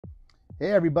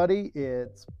Hey everybody,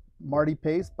 it's Marty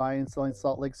Pace, buying and selling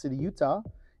Salt Lake City, Utah.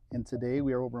 And today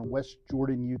we are over in West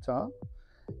Jordan, Utah.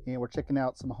 And we're checking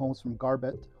out some homes from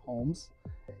Garbett Homes.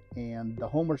 And the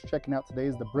home we're checking out today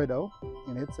is the Britto.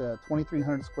 And it's a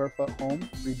 2,300 square foot home,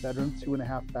 3 bedroom,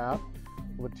 2.5 bath,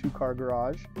 with a 2-car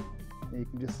garage. And you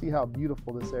can just see how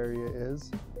beautiful this area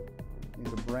is.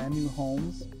 These are brand new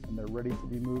homes and they're ready to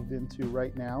be moved into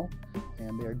right now.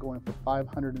 And they are going for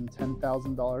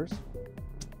 $510,000.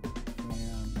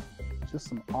 Just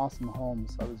some awesome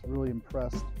homes. I was really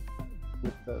impressed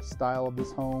with the style of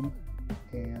this home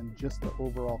and just the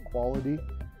overall quality.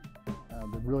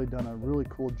 They've really done a really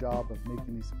cool job of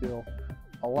making these feel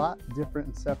a lot different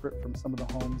and separate from some of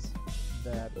the homes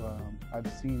that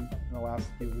I've seen in the last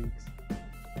few weeks.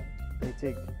 They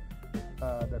take,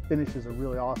 the finishes are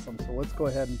really awesome. So let's go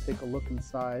ahead and take a look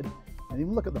inside and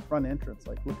even look at the front entrance.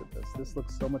 Like, look at this. This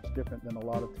looks so much different than a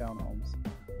lot of townhomes.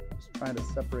 Just trying to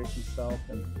separate himself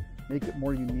and make it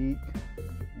more unique.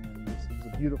 And this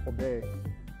was a beautiful day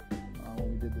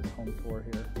when we did this home tour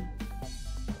here.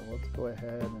 So let's go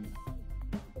ahead and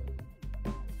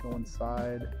go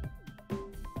inside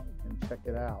and check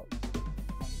it out.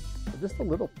 But just the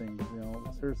little things, you know,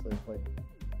 seriously, like,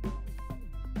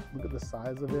 look at the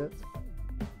size of it.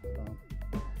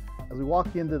 As we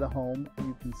walk into the home,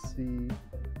 you can see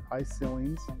high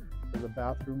ceilings. There's a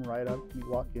bathroom right up when you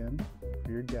walk in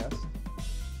for your guest.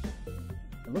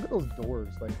 And look at those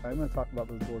doors. Like, I'm going to talk about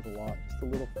those doors a lot. Just the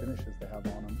little finishes they have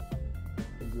on them.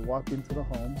 As you walk into the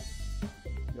home,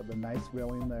 you have the nice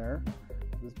railing there.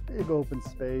 This big open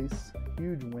space,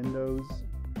 huge windows,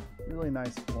 really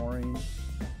nice flooring.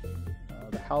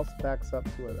 The house backs up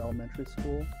to an elementary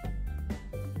school.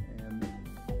 And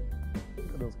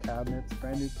look at those cabinets,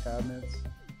 brand new cabinets,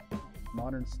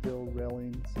 modern steel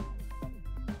railings.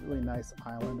 Really nice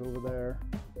island over there.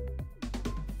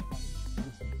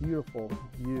 Just a beautiful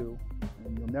view,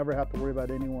 and you'll never have to worry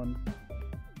about anyone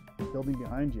building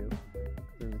behind you.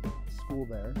 There's a school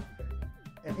there,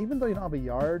 and even though you don't have a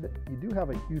yard, you do have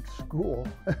a huge school.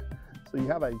 So you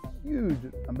have a huge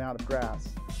amount of grass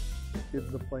for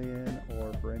kids to play in,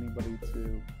 or for anybody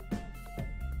to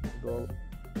go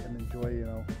and enjoy, you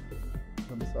know,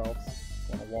 themselves,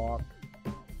 go on a walk.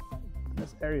 And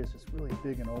this area is just really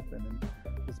big and open, and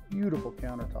this beautiful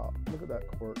countertop. Look at that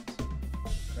quartz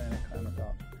granite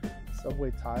countertop,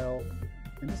 subway tile,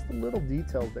 and just the little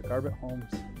details that Garbett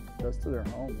Homes does to their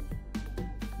home.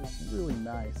 It's really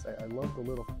nice. I love the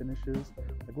little finishes.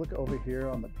 Like, look over here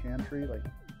on the pantry, like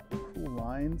cool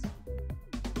lines.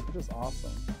 It's just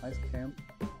awesome. Nice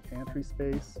pantry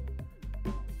space.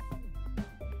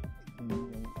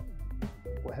 And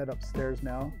we'll head upstairs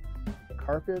now. The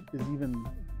carpet is even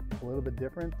a little bit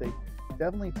different. They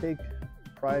definitely take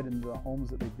pride into the homes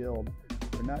that they build.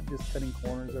 They're not just cutting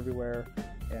corners everywhere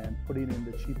and putting in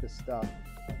the cheapest stuff.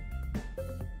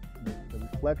 The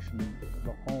reflection of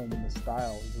the home and the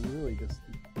style is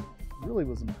really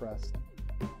was impressed.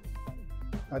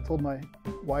 I told my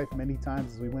wife many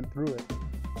times as we went through it,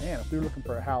 man, if we were looking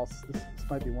for a house, this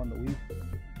might be one that we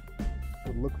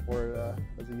would look for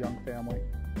as a young family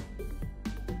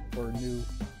or a new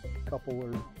couple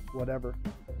or whatever,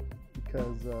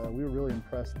 because we were really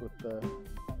impressed with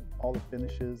all the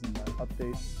finishes and the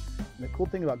updates. And the cool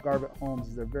thing about Garbett Homes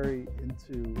is they're very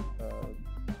into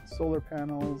solar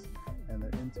panels, and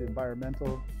they're into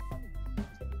environmental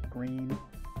green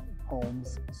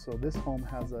homes. So this home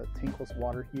has a tankless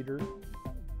water heater,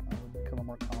 will become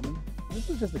more common. And this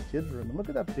is just a kid's room, and look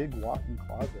at that big walk-in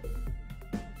closet,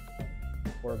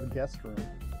 or a guest room.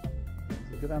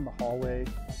 So you go down the hallway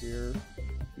here,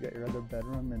 you got your other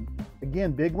bedroom, and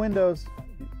again, big windows.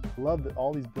 Love that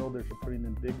all these builders are putting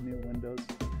in big new windows.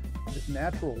 Just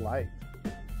natural light.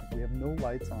 We have no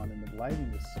lights on, and the lighting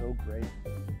is so great.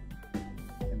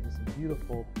 And just a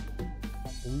beautiful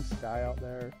blue sky out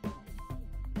there.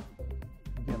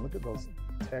 Again, look at those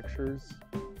textures,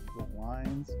 the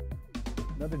lines.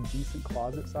 Another decent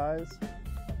closet size.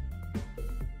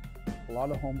 A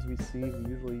lot of homes we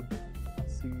usually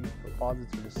see the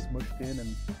closets are just smushed in,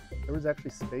 and there was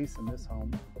actually space in this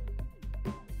home.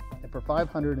 And for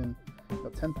 $510,000,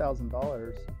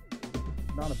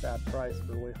 not a bad price for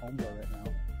the way homes are right now.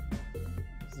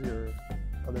 This is your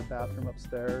other bathroom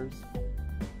upstairs.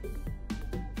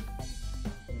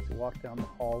 As you walk down the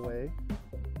hallway,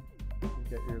 you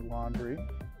get your laundry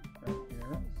right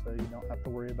here, so you don't have to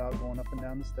worry about going up and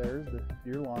down the stairs to do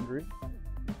your laundry,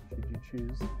 should you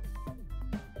choose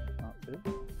not to.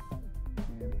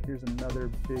 And here's another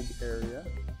big area.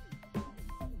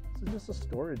 This is just a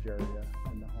storage area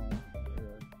in the home.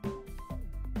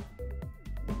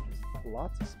 And just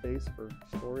lots of space for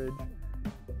storage.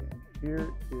 And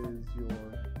here is your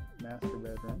master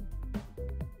bedroom.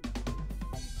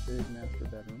 Big master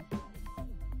bedroom.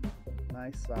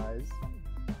 Nice size.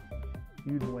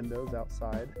 Huge windows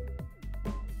outside.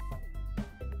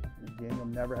 And again, you'll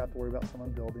never have to worry about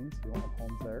someone building, so you won't have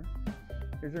homes there.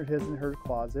 Here's your his and her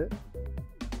closet.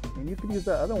 And you could use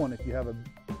that other one if you have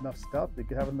enough stuff. You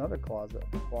could have another closet,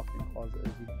 walk-in closet,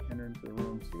 as you enter into the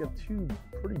room. So you have two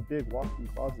pretty big walk-in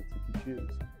closets if you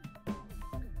choose.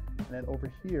 And then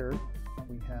over here,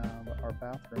 we have our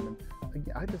bathroom. And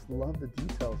again, I just love the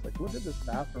details. Like, look at this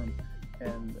bathroom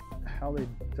and how they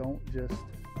don't just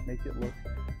make it look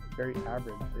very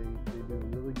average. They do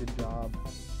a really good job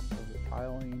of the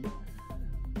tiling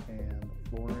and the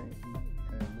flooring.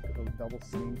 And look at those double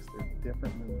sinks. They're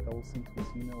different than the double sinks we've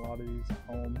seen in a lot of these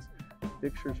homes.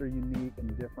 Fixtures are unique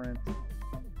and different.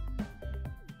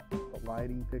 The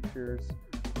lighting fixtures.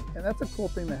 And that's a cool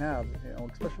thing to have, you know,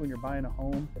 especially when you're buying a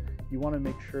home. You want to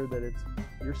make sure that it's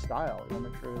your style. You want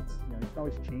to make sure it's, you know, you can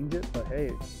always change it, but hey,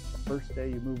 the first day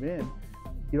you move in,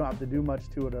 you don't have to do much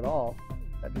to it at all.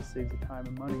 That just saves you time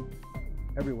and money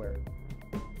everywhere.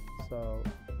 So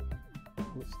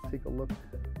let's take a look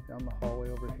down the hallway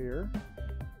over here.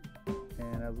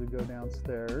 And as we go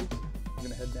downstairs, we're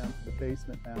going to head down to the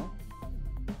basement now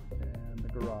and the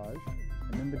garage.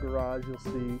 And in the garage, you'll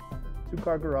see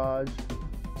 2-car garage,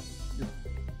 your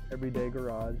everyday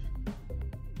garage.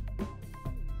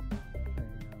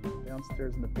 And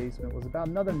downstairs in the basement was about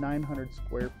another 900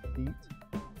 square feet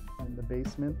in the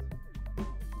basement.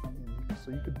 And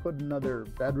so you could put another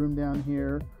bedroom down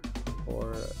here,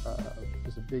 or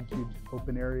just a big, huge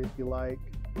open area if you like.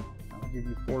 I'll give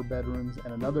you 4 bedrooms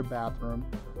and another bathroom,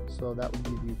 so that would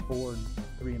give you 4 and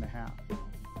 3.5.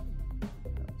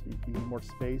 So if you need more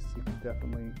space, you can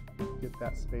definitely get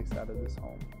that space out of this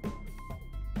home.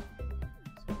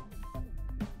 So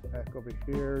back over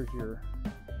here is your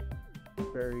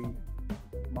very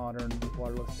modern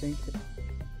waterless tank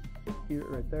heater.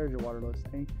 Right there is your waterless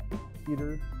tank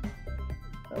heater.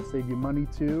 That'll save you money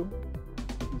too,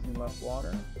 using less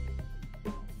water.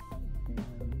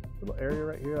 And little area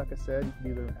right here, like I said, you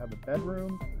can either have a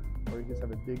bedroom or you can just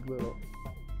have a big little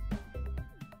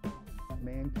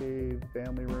man cave,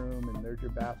 family room, and there's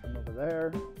your bathroom over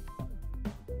there.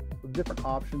 So different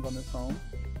options on this home.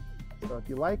 So if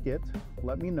you like it,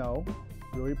 let me know.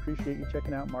 Really appreciate you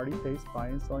checking out Marty Pace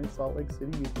Buying and Selling Salt Lake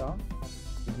City, Utah.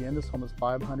 Again, this home is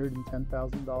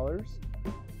 $510,000.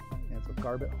 And it's with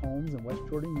Garbett Homes in West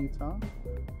Jordan, Utah.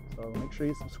 So make sure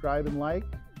you subscribe and like.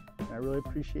 And I really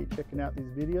appreciate checking out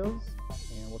these videos.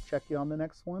 And we'll check you on the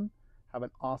next one. Have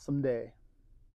an awesome day.